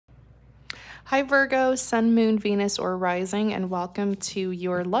Hi, Virgo, Sun, Moon, Venus, or Rising, and welcome to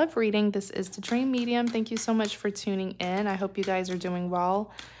your love reading. This is the Dream Medium. Thank you so much for tuning in. I hope you guys are doing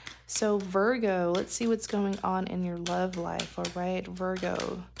well. So, Virgo, let's see what's going on in your love life. All right,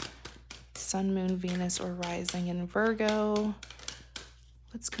 Virgo, Sun, Moon, Venus, or Rising in Virgo.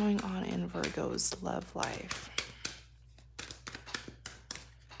 What's going on in Virgo's love life?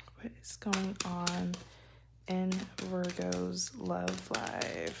 What is going on in Virgo's love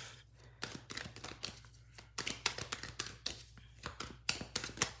life?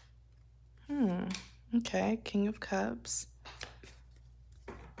 Okay, King of Cups.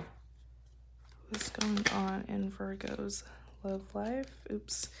 What's going on in Virgo's love life?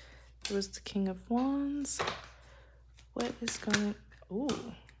 Oops, it was the King of Wands. What is going...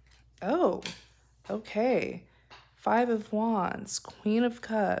 Oh, okay. Five of Wands, Queen of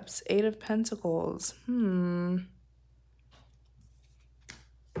Cups, Eight of Pentacles.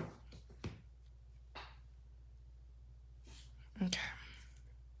 Okay.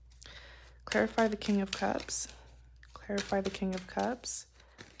 Clarify the King of Cups. Clarify the King of Cups.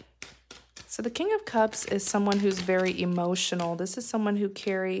 So the King of Cups is someone who's very emotional. This is someone who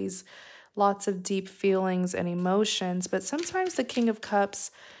carries lots of deep feelings and emotions, but sometimes the King of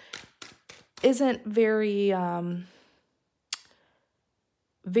Cups isn't very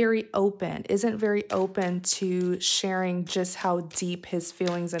open to sharing just how deep his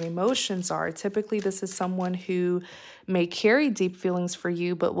feelings and emotions are. Typically, this is someone who may carry deep feelings for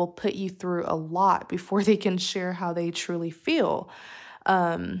you, but will put you through a lot before they can share how they truly feel.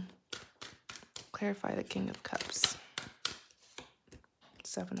 Clarify the King of Cups.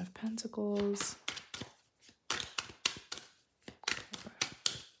 Seven of Pentacles.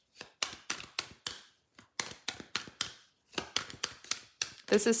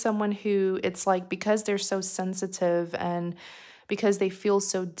 This is someone who, it's like, because they're so sensitive and because they feel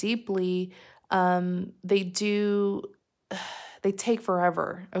so deeply, they take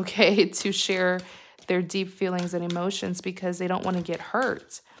forever, okay, to share their deep feelings and emotions because they don't want to get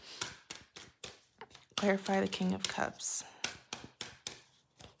hurt. Clarify the King of Cups.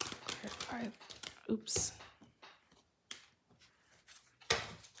 Clarify, oops.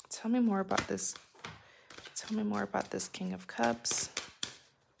 Tell me more about this. Tell me more about this King of Cups.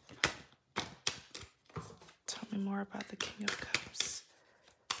 Tell me more about the King of Cups.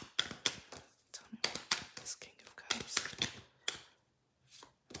 Tell me more about this King of Cups.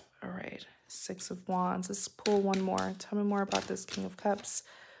 All right, Six of Wands. Let's pull one more. Tell me more about this King of Cups.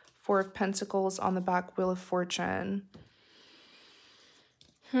 Four of Pentacles on the back, Wheel of Fortune.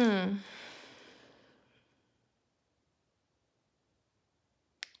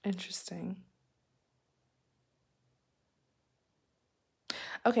 Interesting.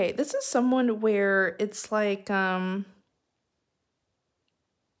 Okay, this is someone where it's like, I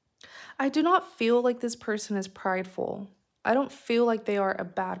do not feel like this person is prideful. I don't feel like they are a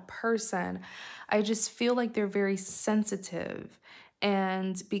bad person. I just feel like they're very sensitive.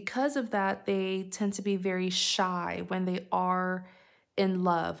 And because of that, they tend to be very shy when they are in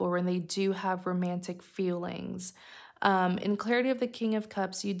love or when they do have romantic feelings. In clarity of the King of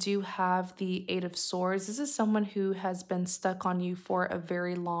Cups, you do have the Eight of Swords. This is someone who has been stuck on you for a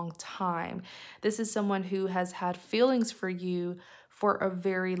very long time. This is someone who has had feelings for you for a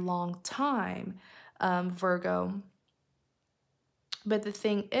very long time, Virgo. But the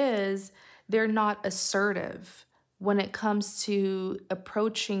thing is, they're not assertive when it comes to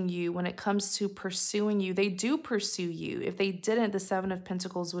approaching you, when it comes to pursuing you. They do pursue you. If they didn't, the Seven of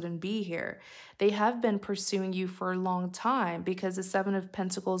Pentacles wouldn't be here. They have been pursuing you for a long time because the Seven of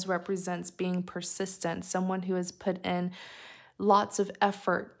Pentacles represents being persistent, someone who has put in lots of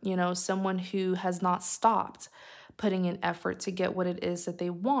effort, you know, someone who has not stopped putting in effort to get what it is that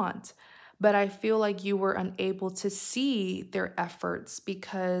they want. But I feel like you were unable to see their efforts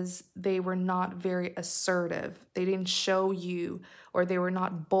because they were not very assertive. They didn't show you, or they were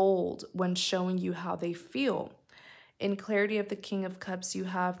not bold when showing you how they feel. In clarity of the King of Cups, you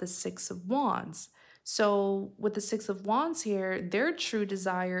have the Six of Wands. So with the Six of Wands here, their true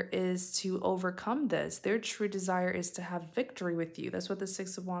desire is to overcome this. Their true desire is to have victory with you. That's what the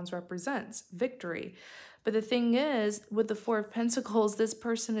Six of Wands represents, victory. But the thing is, with the Four of Pentacles, this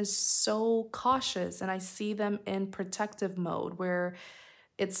person is so cautious, and I see them in protective mode where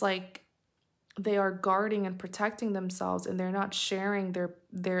it's like they are guarding and protecting themselves, and they're not sharing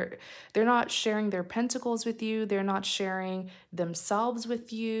they're not sharing their pentacles with you. They're not sharing themselves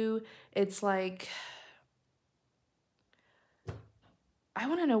with you. It's like, I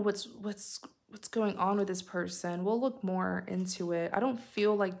want to know what's going on with this person. We'll look more into it. I don't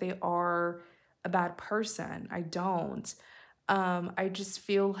feel like they are a bad person. I don't. I just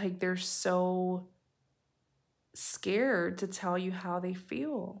feel like they're so scared to tell you how they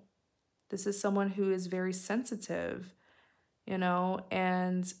feel. This is someone who is very sensitive, you know,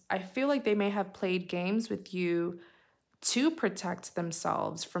 and I feel like they may have played games with you to protect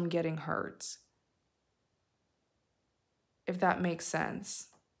themselves from getting hurt, if that makes sense.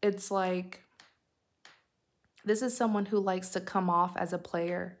 It's like this is someone who likes to come off as a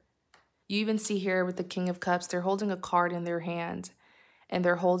player. You even see here with the King of Cups, they're holding a card in their hand and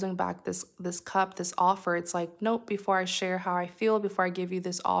they're holding back this cup, this offer. It's like, nope, before I share how I feel, before I give you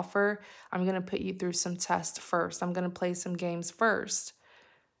this offer, I'm going to put you through some tests first. I'm going to play some games first.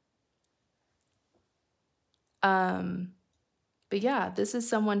 But yeah, this is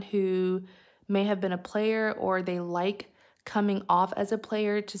someone who may have been a player, or they like coming off as a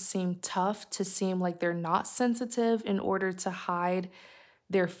player to seem tough, to seem like they're not sensitive in order to hide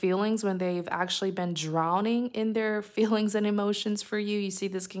their feelings when they've actually been drowning in their feelings and emotions for you. You see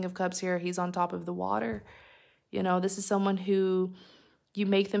this King of Cups here, he's on top of the water. You know, this is someone who you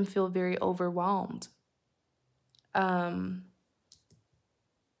make them feel very overwhelmed.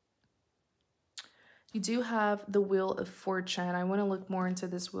 You do have the Wheel of Fortune. I want to look more into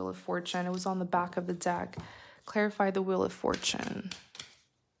this Wheel of Fortune. It was on the back of the deck. Clarify the Wheel of Fortune.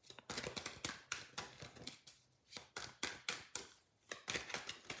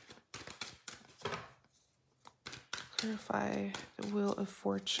 Clarify the Wheel of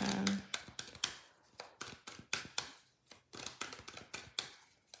Fortune.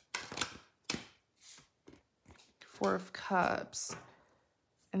 Four of Cups.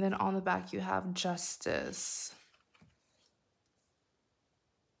 And then on the back, you have Justice.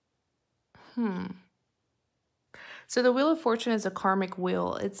 So the Wheel of Fortune is a karmic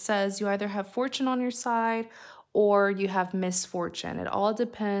wheel. It says you either have fortune on your side or you have misfortune. It all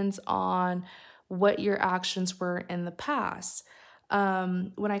depends on what your actions were in the past.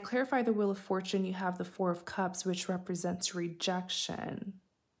 When I clarify the Wheel of Fortune, you have the Four of Cups, which represents rejection.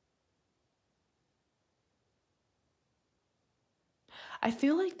 I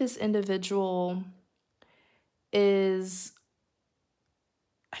feel like this individual I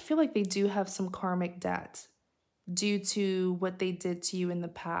feel like they do have some karmic debt due to what they did to you in the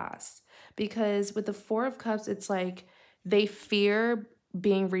past. Because with the Four of Cups, it's like they fear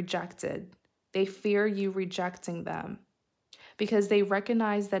being rejected. They fear you rejecting them because they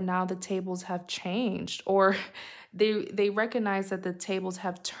recognize that now the tables have changed, or they recognize that the tables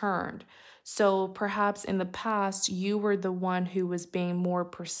have turned. So perhaps in the past, you were the one who was being more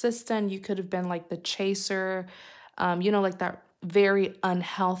persistent. You could have been like the chaser, like that very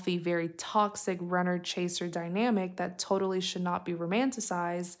unhealthy, very toxic runner chaser dynamic that totally should not be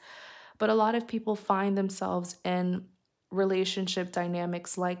romanticized. But a lot of people find themselves in relationship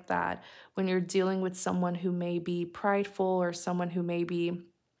dynamics like that when you're dealing with someone who may be prideful or someone who may be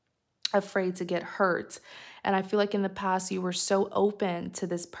afraid to get hurt. And I feel like in the past, you were so open to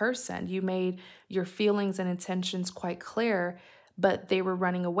this person. You made your feelings and intentions quite clear, but they were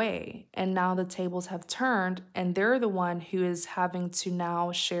running away. And now the tables have turned, and they're the one who is having to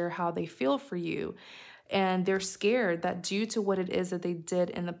now share how they feel for you. And they're scared that due to what it is that they did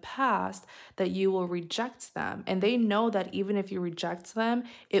in the past, that you will reject them. And they know that even if you reject them,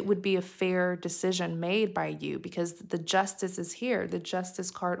 it would be a fair decision made by you because the justice is here. The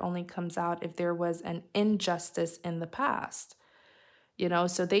justice card only comes out if there was an injustice in the past.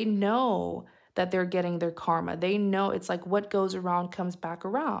 So they know that they're getting their karma. They know it's like what goes around comes back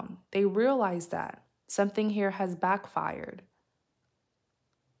around. They realize that something here has backfired.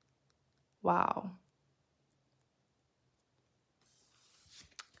 Wow.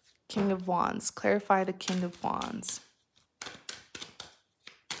 King of Wands. Clarify the King of Wands.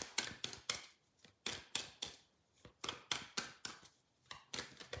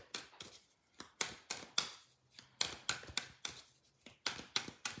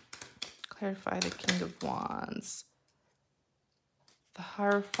 Clarify the King of Wands. The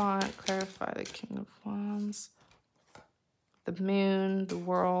Hierophant. Clarify the King of Wands. The Moon. The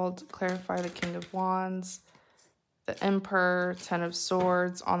World. Clarify the King of Wands. The Emperor. Ten of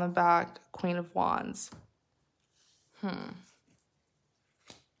Swords. On the back, Queen of Wands.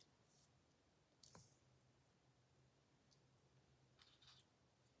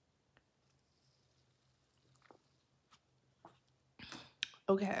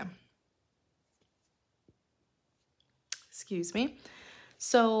 Okay. Excuse me.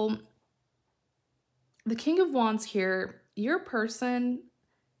 So the King of Wands here, your person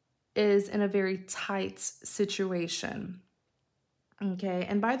is in a very tight situation. Okay,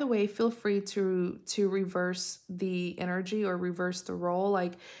 and by the way, feel free to reverse the energy or reverse the role.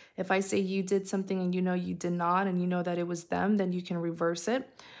 Like if I say you did something and you know you did not, and you know that it was them, then you can reverse it.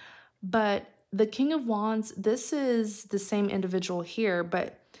 But the King of Wands, this is the same individual here,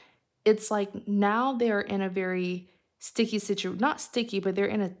 but it's like now they're in a very sticky situation, not sticky, but they're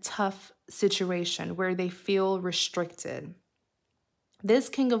in a tough situation where they feel restricted. This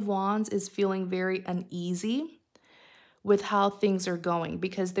King of Wands is feeling very uneasy with how things are going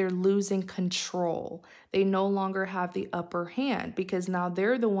because they're losing control. They no longer have the upper hand because now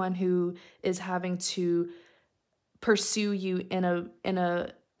they're the one who is having to pursue you in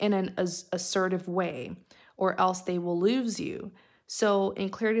an assertive way, or else they will lose you. So in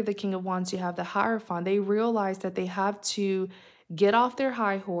clarity of the King of Wands, you have the Hierophant. They realize that they have to get off their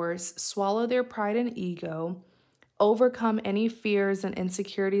high horse, swallow their pride and ego, overcome any fears and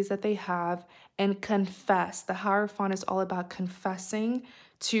insecurities that they have, and confess. The Hierophant is all about confessing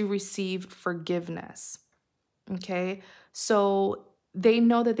to receive forgiveness. Okay, so they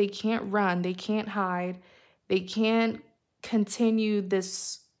know that they can't run, they can't hide, they can't continue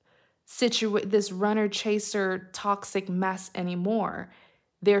this runner chaser toxic mess anymore.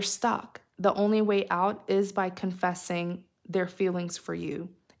 They're stuck. The only way out is by confessing their feelings for you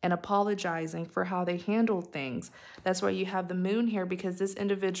and apologizing for how they handled things. That's why you have the moon here, because this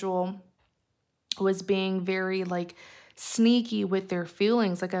individual was being very like sneaky with their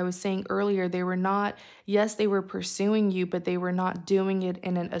feelings. Like I was saying earlier, they were not, yes, they were pursuing you, but they were not doing it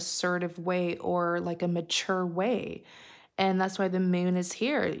in an assertive way or like a mature way. And that's why the moon is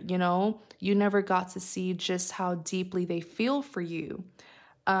here. You know, you never got to see just how deeply they feel for you.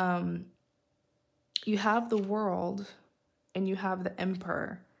 You have the World and you have the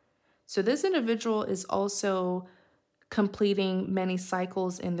Emperor. So this individual is also completing many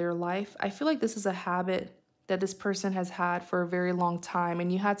cycles in their life. I feel like this is a habit that this person has had for a very long time,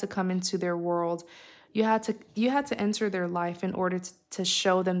 and you had to come into their world. You had to enter their life in order to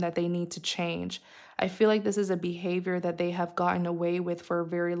show them that they need to change. I feel like this is a behavior that they have gotten away with for a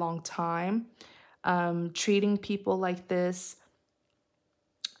very long time. Treating people like this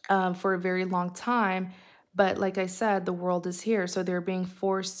for a very long time. But like I said, the World is here. So they're being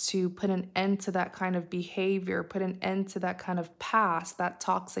forced to put an end to that kind of behavior, put an end to that kind of past, that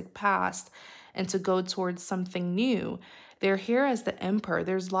toxic past, and to go towards something new. They're here as the Emperor.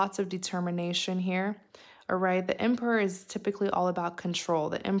 There's lots of determination here. All right. The Emperor is typically all about control.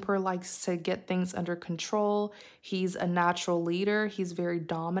 The Emperor likes to get things under control. He's a natural leader. He's very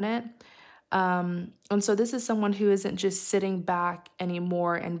dominant. And so this is someone who isn't just sitting back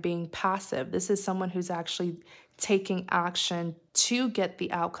anymore and being passive. This is someone who's actually taking action to get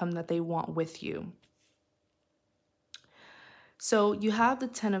the outcome that they want with you. So you have the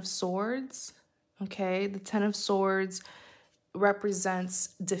Ten of Swords, okay? The Ten of Swords represents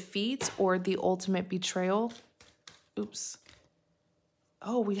defeat or the ultimate betrayal. Oops.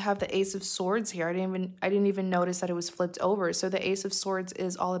 Oh, we have the Ace of Swords here. I didn't even notice that it was flipped over. So the Ace of Swords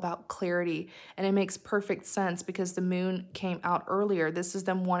is all about clarity, and it makes perfect sense because the moon came out earlier. This is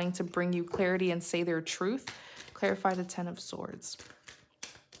them wanting to bring you clarity and say their truth. Clarify the Ten of Swords.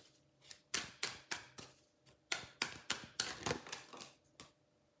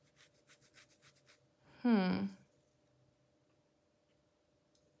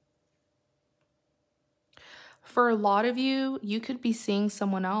 For a lot of you, you could be seeing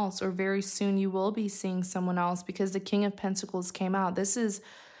someone else, or very soon you will be seeing someone else because the King of Pentacles came out. This is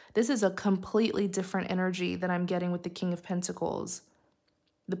a completely different energy that I'm getting with the King of Pentacles.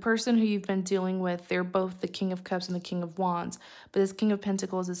 The person who you've been dealing with, they're both the King of Cups and the King of Wands. But this King of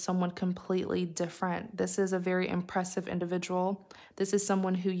Pentacles is someone completely different. This is a very impressive individual. This is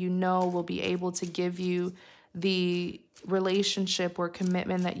someone who you know will be able to give you the relationship or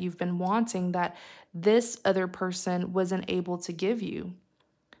commitment that you've been wanting that this other person wasn't able to give you.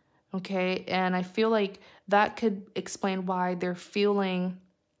 Okay, and I feel like that could explain why they're feeling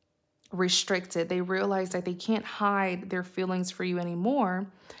restricted. They realize that they can't hide their feelings for you anymore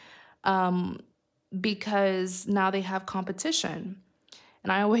because now they have competition.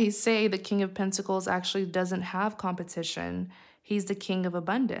 And I always say the King of Pentacles actually doesn't have competition. He's the King of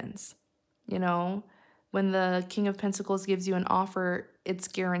abundance. You know, when the King of Pentacles gives you an offer, it's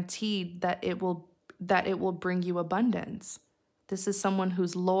guaranteed that it will bring you abundance. This is someone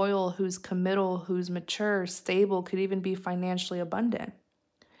who's loyal, who's committal, who's mature, stable, could even be financially abundant.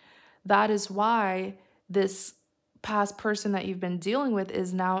 That is why this past person that you've been dealing with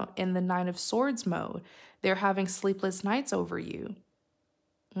is now in the Nine of Swords mode. They're having sleepless nights over you.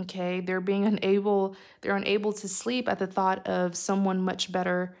 Okay, they're unable to sleep at the thought of someone much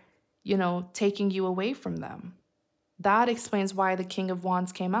better, you know, taking you away from them. that explains why the King of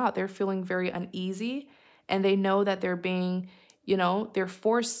Wands came out. They're feeling very uneasy, and they know that they're being, they're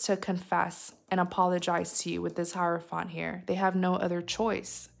forced to confess and apologize to you with this Hierophant here. They have no other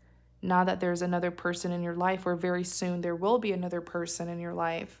choice. Now that there's another person in your life, or very soon there will be another person in your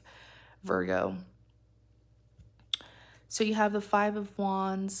life, Virgo. So you have the Five of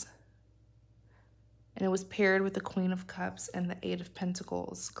Wands, and it was paired with the Queen of Cups and the Eight of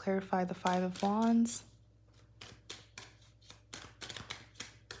Pentacles. Clarify the Five of Wands.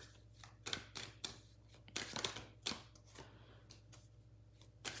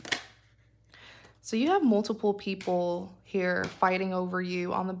 So you have multiple people here fighting over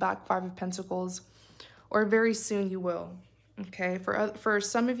you on the back, Five of Pentacles, or very soon you will. Okay, for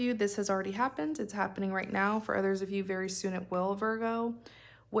some of you, this has already happened. It's happening right now. For others of you, very soon it will, Virgo,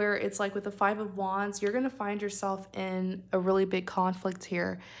 where it's like with the Five of Wands, you're going to find yourself in a really big conflict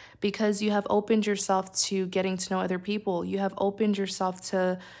here because you have opened yourself to getting to know other people. You have opened yourself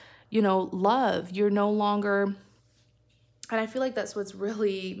to, love. You're no longer... And I feel like that's what's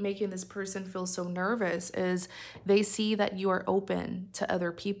really making this person feel so nervous is they see that you are open to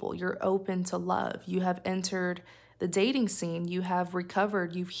other people. You're open to love. You have entered the dating scene. You have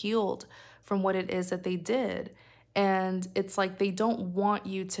recovered. You've healed from what it is that they did. And it's like they don't want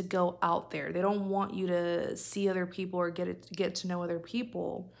you to go out there. They don't want you to see other people or get to know other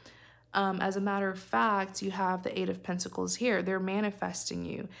people. As a matter of fact, you have the Eight of Pentacles here. They're manifesting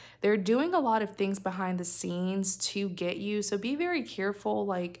you. They're doing a lot of things behind the scenes to get you. So be very careful.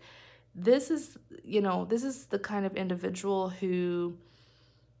 Like this is the kind of individual who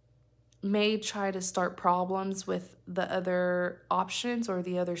may try to start problems with the other options or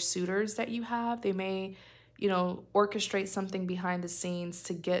the other suitors that you have. They may, orchestrate something behind the scenes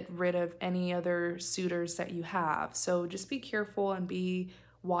to get rid of any other suitors that you have. So just be careful and be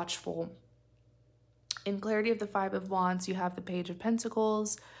watchful. In clarity of the Five of Wands, you have the Page of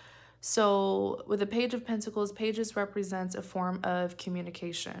Pentacles. So with the Page of Pentacles, pages represents a form of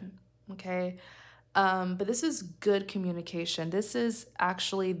communication, okay? But this is good communication. This is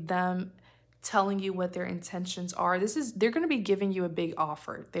actually them telling you what their intentions are. They're going to be giving you a big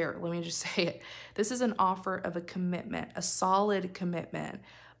offer. There, let me just say it. This is an offer of a commitment, a solid commitment.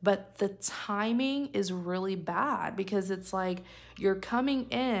 But the timing is really bad because it's like you're coming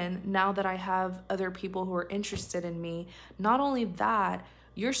in now that I have other people who are interested in me. Not only that,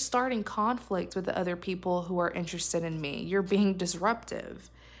 you're starting conflict with the other people who are interested in me. You're being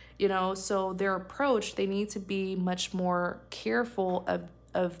disruptive, so their approach, they need to be much more careful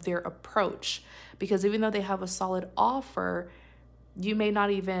of their approach because even though they have a solid offer, you may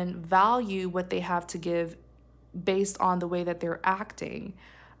not even value what they have to give based on the way that they're acting.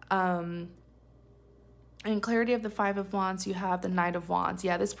 In clarity of the Five of Wands, you have the Knight of Wands.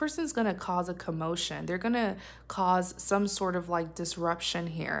 Yeah, this person's going to cause a commotion. They're going to cause some sort of like disruption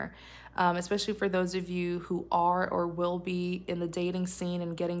here, especially for those of you who are or will be in the dating scene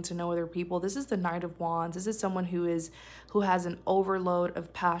and getting to know other people. This is the Knight of Wands. This is someone who has an overload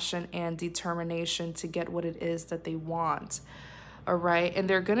of passion and determination to get what it is that they want. All right. And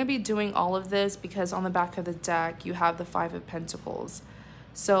they're going to be doing all of this because on the back of the deck, you have the Five of Pentacles.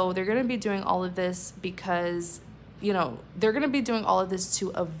 So they're going to be doing all of this because, they're going to be doing all of this to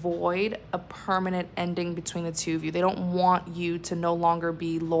avoid a permanent ending between the two of you. They don't want you to no longer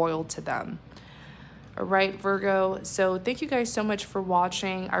be loyal to them. All right, Virgo. So thank you guys so much for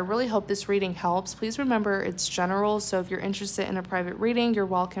watching. I really hope this reading helps. Please remember it's general. So if you're interested in a private reading, you're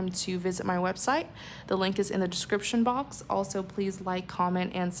welcome to visit my website. The link is in the description box. Also, please like,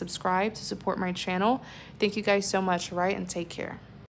 comment, and subscribe to support my channel. Thank you guys so much, all right? And take care.